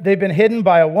 They've been hidden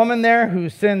by a woman there who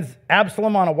sends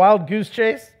Absalom on a wild goose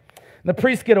chase. And the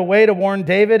priests get away to warn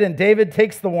David, and David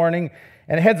takes the warning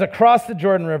and heads across the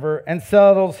Jordan River and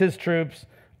settles his troops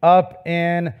up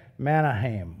in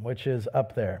Mahanaim, which is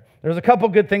up there. There's a couple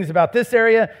good things about this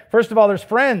area. First of all, there's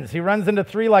friends. He runs into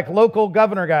three local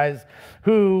governor guys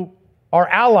who are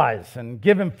allies and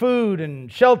give him food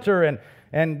and shelter and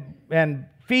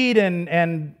feed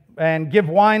and give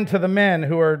wine to the men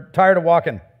who are tired of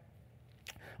walking.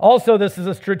 Also, this is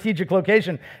a strategic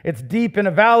location. It's deep in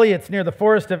a valley. It's near the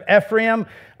forest of Ephraim,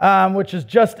 which is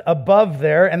just above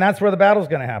there, and that's where the battle's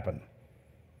going to happen.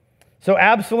 So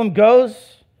Absalom goes.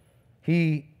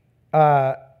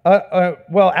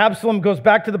 Absalom goes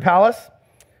back to the palace.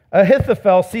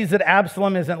 Ahithophel sees that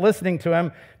Absalom isn't listening to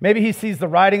him. Maybe he sees the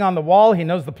writing on the wall. He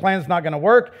knows the plan's not going to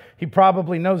work. He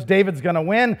probably knows David's going to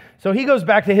win. So he goes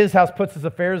back to his house, puts his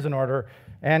affairs in order,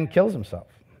 and kills himself,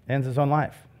 ends his own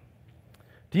life.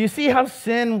 Do you see how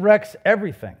sin wrecks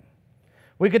everything?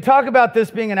 We could talk about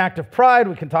this being an act of pride.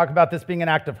 We can talk about this being an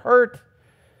act of hurt.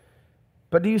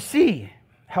 But do you see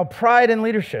how pride in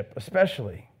leadership,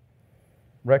 especially,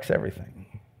 wrecks everything?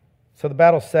 So the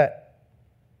battle's set.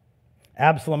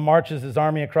 Absalom marches his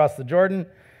army across the Jordan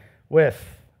with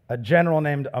a general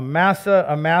named Amasa.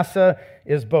 Amasa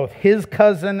is both his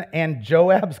cousin and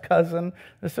Joab's cousin.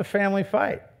 This is a family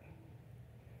fight.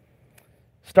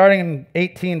 Starting in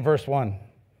 18, verse 1.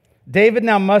 David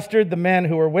now mustered the men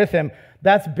who were with him.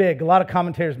 That's big. A lot of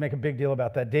commentators make a big deal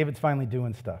about that. David's finally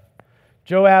doing stuff.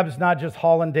 Joab's not just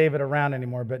hauling David around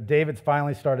anymore, but David's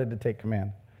finally started to take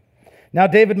command. Now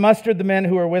David mustered the men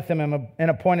who were with him and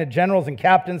appointed generals and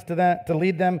captains to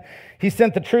lead them. He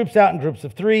sent the troops out in groups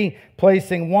of 3,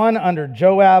 placing one under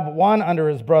Joab, one under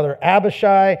his brother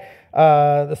Abishai,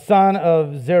 the son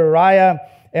of Zeruiah,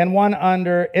 and one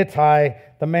under Ittai,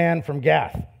 the man from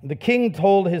Gath. The king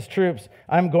told his troops,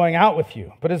 "I'm going out with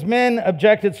you." But his men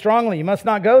objected strongly. "You must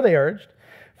not go," they urged.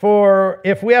 "For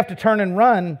if we have to turn and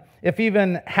run, if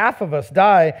even half of us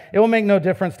die, it will make no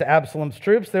difference to Absalom's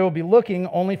troops. They will be looking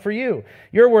only for you.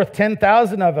 You're worth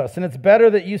 10,000 of us, and it's better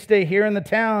that you stay here in the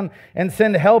town and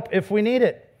send help if we need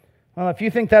it." "Well, if you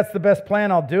think that's the best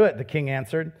plan, I'll do it," the king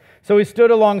answered. So he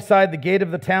stood alongside the gate of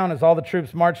the town as all the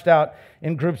troops marched out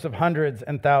in groups of hundreds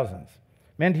and thousands.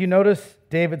 Man, do you notice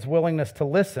David's willingness to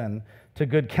listen to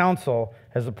good counsel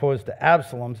as opposed to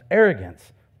Absalom's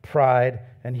arrogance, pride,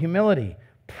 and humility?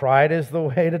 Pride is the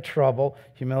way to trouble.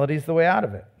 Humility is the way out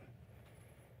of it.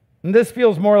 And this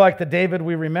feels more like the David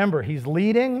we remember. He's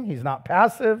leading. He's not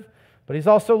passive, but he's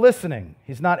also listening.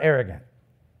 He's not arrogant.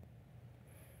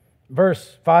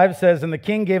 Verse 5 says, "And the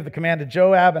king gave the command to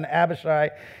Joab and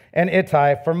Abishai and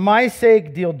Ittai, 'For my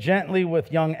sake, deal gently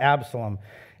with young Absalom.'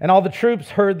 And all the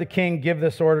troops heard the king give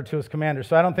this order to his commander."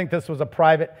 So I don't think this was a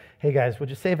private, "Hey guys, would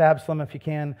you save Absalom if you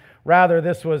can?" Rather,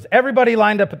 this was everybody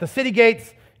lined up at the city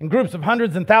gates in groups of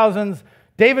hundreds and thousands.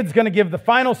 David's going to give the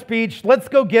final speech. Let's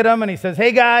go get him. And he says,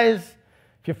 "Hey guys,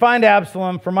 if you find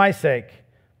Absalom, for my sake,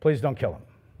 please don't kill him."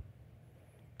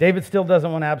 David still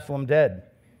doesn't want Absalom dead.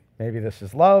 Maybe this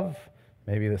is love.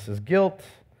 Maybe this is guilt.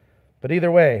 But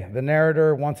either way, the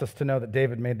narrator wants us to know that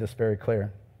David made this very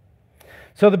clear.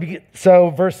 So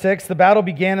verse 6, "The battle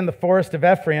began in the forest of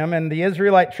Ephraim, and the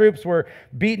Israelite troops were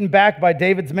beaten back by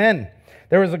David's men.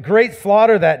 There was a great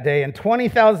slaughter that day, and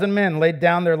 20,000 men laid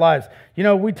down their lives." You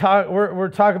know, we're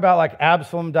talking about like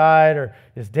Absalom died, or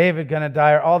is David going to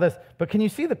die, or all this. But can you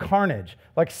see the carnage?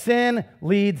 Like, sin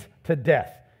leads to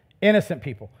death. Innocent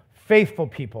people, faithful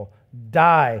people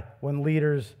die when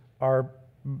leaders are,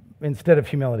 instead of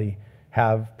humility,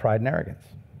 have pride and arrogance.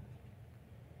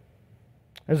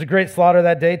 There was a great slaughter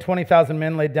that day. 20,000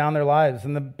 men laid down their lives,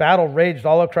 and the battle raged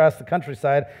all across the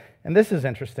countryside. And this is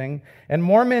interesting. "And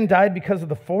more men died because of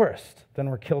the forest than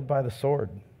were killed by the sword."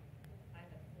 By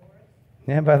the forest?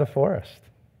 Yeah, by the forest.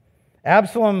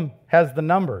 Absalom has the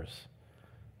numbers,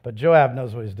 but Joab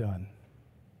knows what he's doing.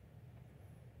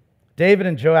 David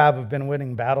and Joab have been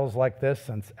winning battles like this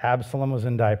since Absalom was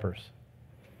in diapers.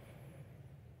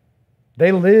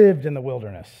 They lived in the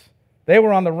wilderness. They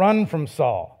were on the run from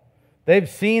Saul. They've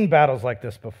seen battles like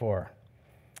this before.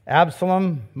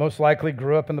 Absalom most likely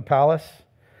grew up in the palace,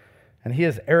 and he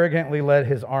has arrogantly led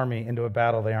his army into a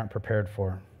battle they aren't prepared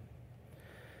for.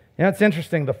 You know, it's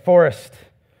interesting, the forest.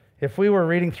 If we were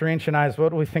reading through ancient eyes,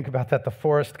 what would we think about that? The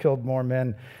forest killed more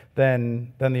men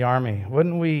than the army.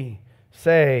 Wouldn't we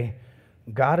say,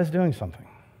 God is doing something?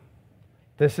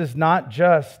 This is not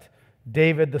just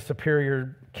David, the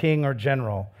superior king or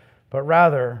general, but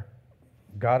rather,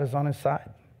 God is on his side.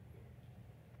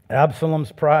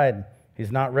 Absalom's pride,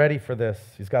 he's not ready for this.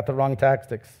 He's got the wrong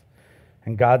tactics.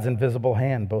 And God's invisible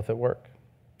hand, both at work.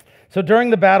 So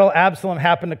during the battle, Absalom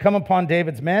happened to come upon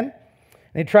David's men,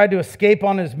 and he tried to escape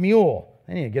on his mule.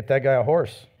 They need to get that guy a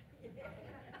horse.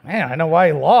 Man, I know why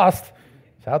he lost.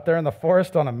 He's out there in the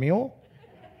forest on a mule.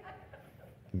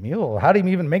 Mule? How do you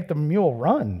even make the mule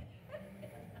run?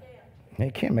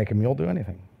 He can't make a mule do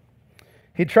anything.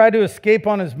 He tried to escape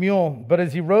on his mule, but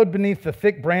as he rode beneath the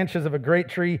thick branches of a great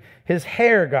tree, his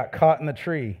hair got caught in the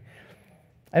tree.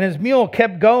 And his mule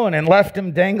kept going and left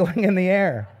him dangling in the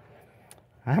air.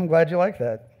 I'm glad you like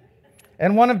that.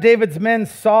 And one of David's men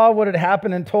saw what had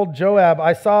happened and told Joab,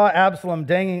 I saw Absalom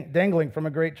dangling from a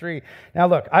great tree. Now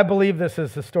look, I believe this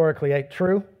is historically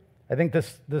true. I think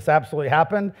this absolutely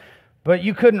happened. But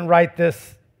you couldn't write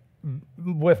this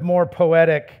with more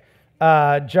poetic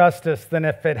justice than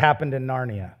if it happened in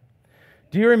Narnia.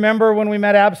 Do you remember when we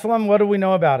met Absalom? What do we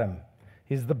know about him?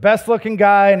 He's the best looking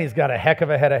guy and he's got a heck of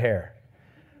a head of hair.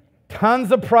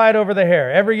 Tons of pride over the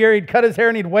hair. Every year he'd cut his hair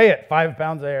and he'd weigh it, 5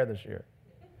 pounds of hair this year.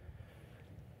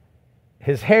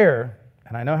 His hair,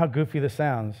 and I know how goofy this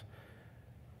sounds,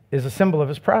 is a symbol of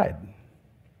his pride.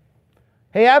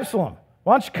 Hey, Absalom,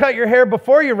 why don't you cut your hair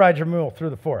before you ride your mule through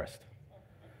the forest?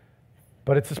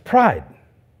 But it's his pride.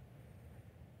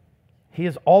 He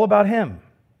is all about him.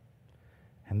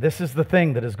 And this is the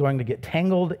thing that is going to get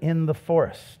tangled in the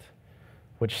forest,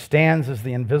 which stands as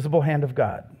the invisible hand of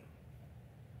God.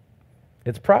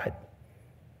 It's pride.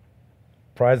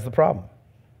 Pride's the problem.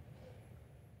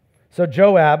 So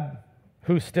Joab,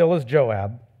 who still is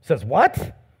Joab, says,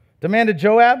 what? Demanded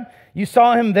Joab. You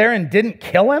saw him there and didn't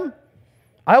kill him?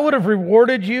 I would have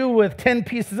rewarded you with 10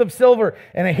 pieces of silver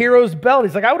and a hero's belt.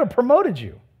 He's like, I would have promoted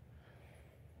you.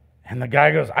 And the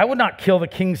guy goes, I would not kill the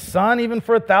king's son even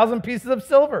for 1,000 pieces of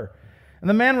silver. And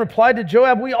the man replied to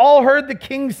Joab, we all heard the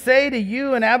king say to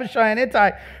you and Abishai and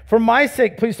Ittai, for my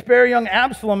sake, please spare young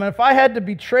Absalom. And if I had to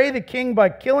betray the king by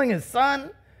killing his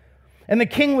son, and the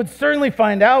king would certainly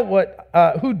find out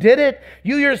who did it,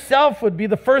 you yourself would be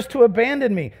the first to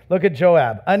abandon me. Look at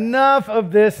Joab. Enough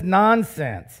of this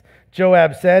nonsense,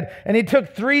 Joab said. And he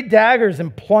took 3 daggers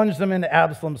and plunged them into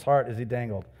Absalom's heart as he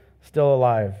dangled, still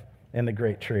alive in the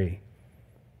great tree.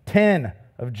 10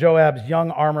 of Joab's young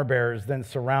armor bearers then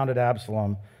surrounded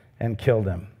Absalom and killed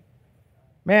him.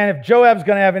 Man, if Joab's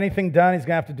going to have anything done, he's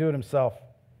going to have to do it himself.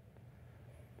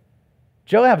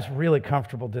 Joab's really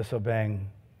comfortable disobeying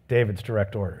David's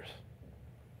direct orders.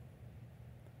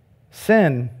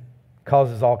 Sin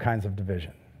causes all kinds of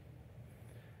division.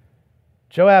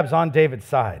 Joab's on David's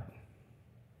side,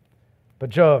 but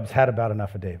Joab's had about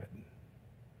enough of David.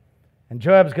 And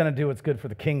Joab's going to do what's good for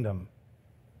the kingdom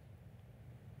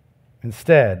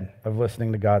instead of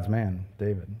listening to God's man,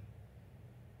 David.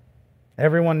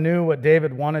 Everyone knew what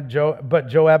David wanted, but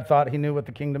Joab thought he knew what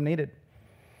the kingdom needed.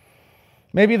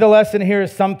 Maybe the lesson here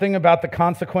is something about the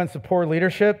consequence of poor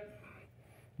leadership.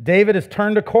 David has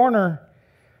turned a corner.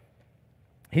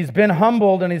 He's been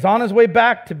humbled, and he's on his way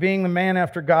back to being the man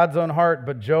after God's own heart,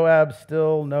 but Joab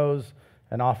still knows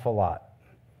an awful lot.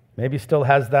 Maybe still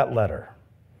has that letter.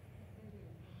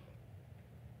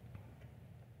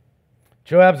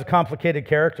 Joab's a complicated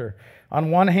character.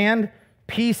 On one hand,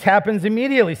 peace happens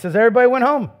immediately. Says everybody went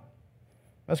home.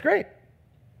 That's great.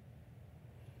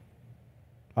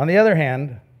 On the other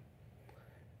hand,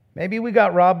 maybe we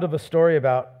got robbed of a story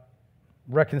about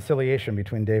reconciliation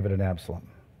between David and Absalom.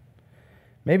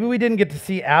 Maybe we didn't get to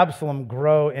see Absalom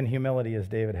grow in humility as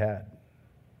David had.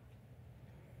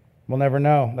 We'll never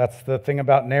know. That's the thing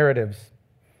about narratives.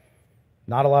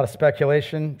 Not a lot of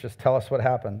speculation, just tell us what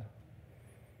happened.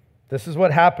 This is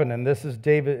what happened, and this is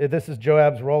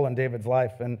Joab's role in David's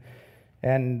life,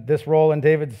 and this role in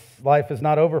David's life is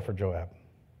not over for Joab.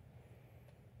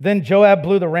 Then Joab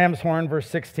blew the ram's horn, verse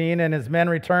 16, and his men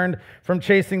returned from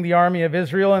chasing the army of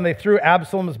Israel, and they threw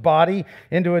Absalom's body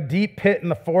into a deep pit in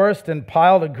the forest and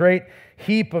piled a great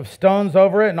heap of stones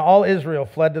over it, and all Israel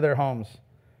fled to their homes.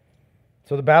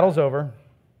 So the battle's over,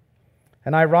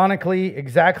 and ironically,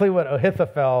 exactly what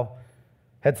Ahithophel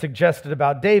had suggested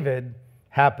about David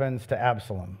happens to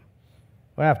Absalom.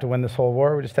 We don't have to win this whole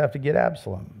war. We just have to get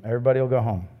Absalom. Everybody will go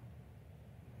home.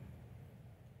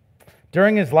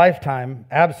 During his lifetime,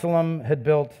 Absalom had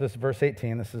built, this is verse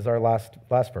 18, this is our last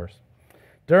verse.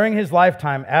 During his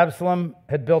lifetime, Absalom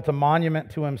had built a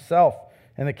monument to himself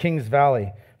in the king's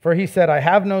valley. For he said, I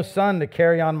have no son to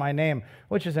carry on my name,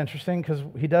 which is interesting because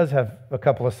he does have a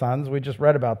couple of sons. We just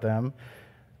read about them.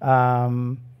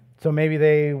 So maybe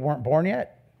they weren't born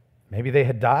yet. Maybe they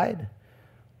had died.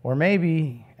 Or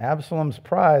maybe Absalom's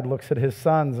pride looks at his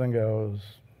sons and goes,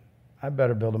 I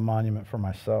better build a monument for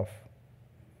myself.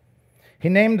 He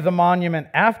named the monument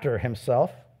after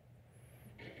himself.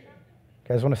 You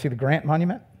guys want to see the Grant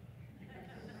Monument?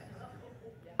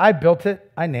 I built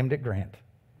it. I named it Grant.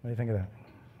 What do you think of that?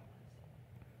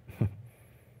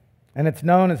 And it's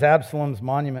known as Absalom's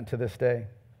monument to this day.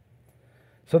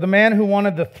 So the man who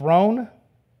wanted the throne,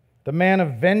 the man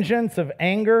of vengeance, of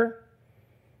anger,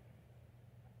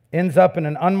 ends up in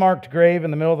an unmarked grave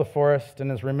in the middle of the forest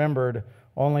and is remembered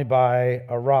only by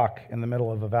a rock in the middle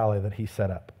of a valley that he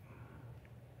set up.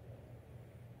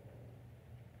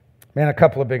 Man, a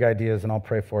couple of big ideas, and I'll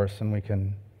pray for us and we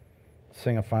can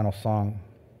sing a final song.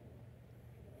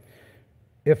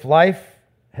 If life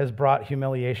has brought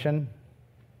humiliation,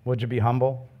 would you be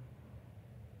humble?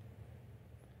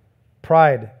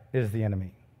 Pride is the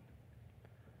enemy.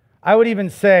 I would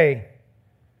even say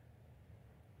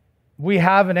we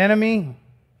have an enemy,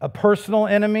 a personal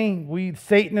enemy.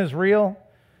 Satan is real,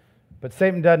 but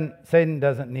Satan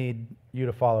doesn't need you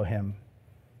to follow him.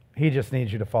 He just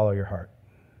needs you to follow your heart.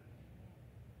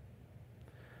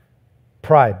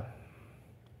 Pride,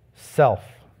 self,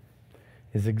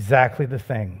 is exactly the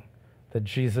thing that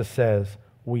Jesus says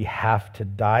we have to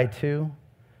die to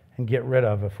and get rid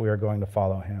of if we are going to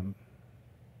follow him.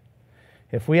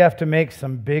 If we have to make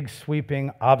some big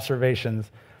sweeping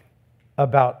observations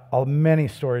about many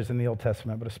stories in the Old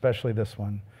Testament, but especially this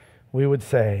one, we would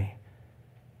say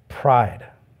pride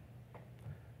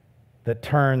that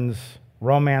turns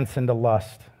romance into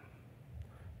lust,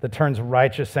 that turns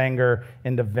righteous anger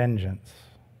into vengeance,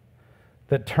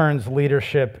 that turns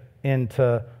leadership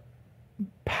into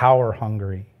power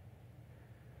hungry.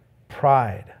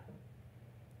 Pride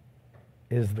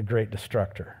is the great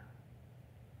destructor.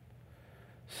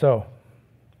 So,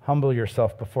 humble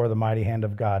yourself before the mighty hand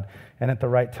of God, and at the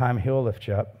right time, he'll lift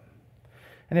you up.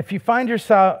 And if you find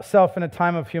yourself in a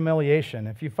time of humiliation,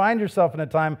 if you find yourself in a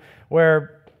time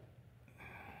where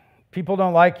people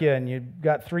don't like you and you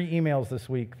got 3 emails this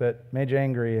week that made you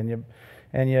angry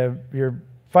and you're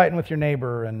fighting with your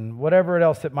neighbor and whatever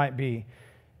else it might be,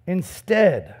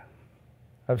 instead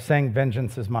of saying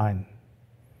vengeance is mine,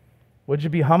 would you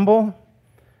be humble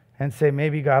and say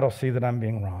maybe God will see that I'm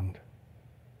being wronged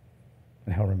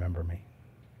and he'll remember me?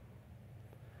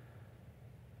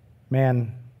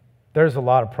 Man, there's a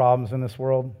lot of problems in this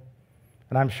world,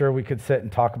 and I'm sure we could sit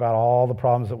and talk about all the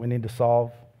problems that we need to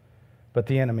solve, but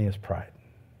the enemy is pride.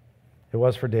 It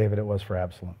was for David, it was for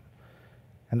Absalom.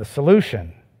 And the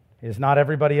solution is not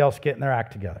everybody else getting their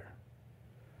act together,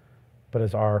 but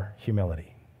is our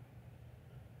humility.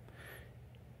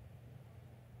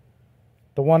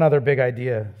 The one other big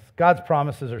idea is God's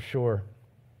promises are sure.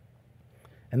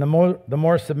 And the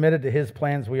more submitted to his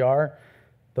plans we are,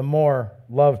 the more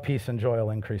love, peace, and joy will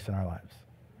increase in our lives.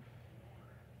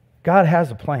 God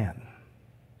has a plan.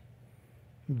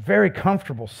 I'm very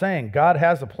comfortable saying God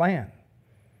has a plan.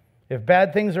 If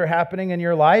bad things are happening in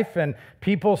your life and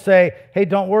people say, hey,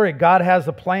 don't worry, God has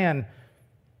a plan,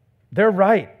 they're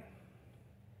right.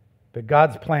 But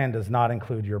God's plan does not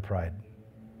include your pride.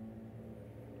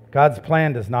 God's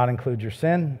plan does not include your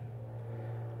sin.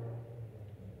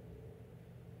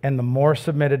 And the more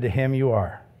submitted to him you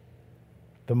are,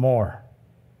 the more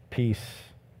peace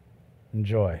and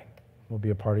joy will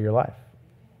be a part of your life.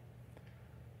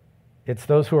 It's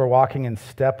those who are walking in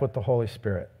step with the Holy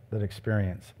Spirit that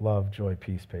experience love, joy,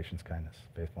 peace, patience, kindness,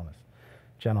 faithfulness,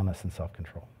 gentleness, and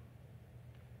self-control.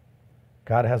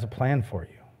 God has a plan for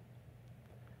you.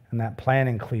 And that plan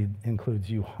includes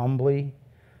you humbly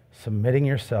submitting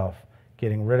yourself,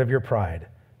 getting rid of your pride,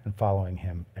 and following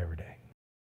him every day.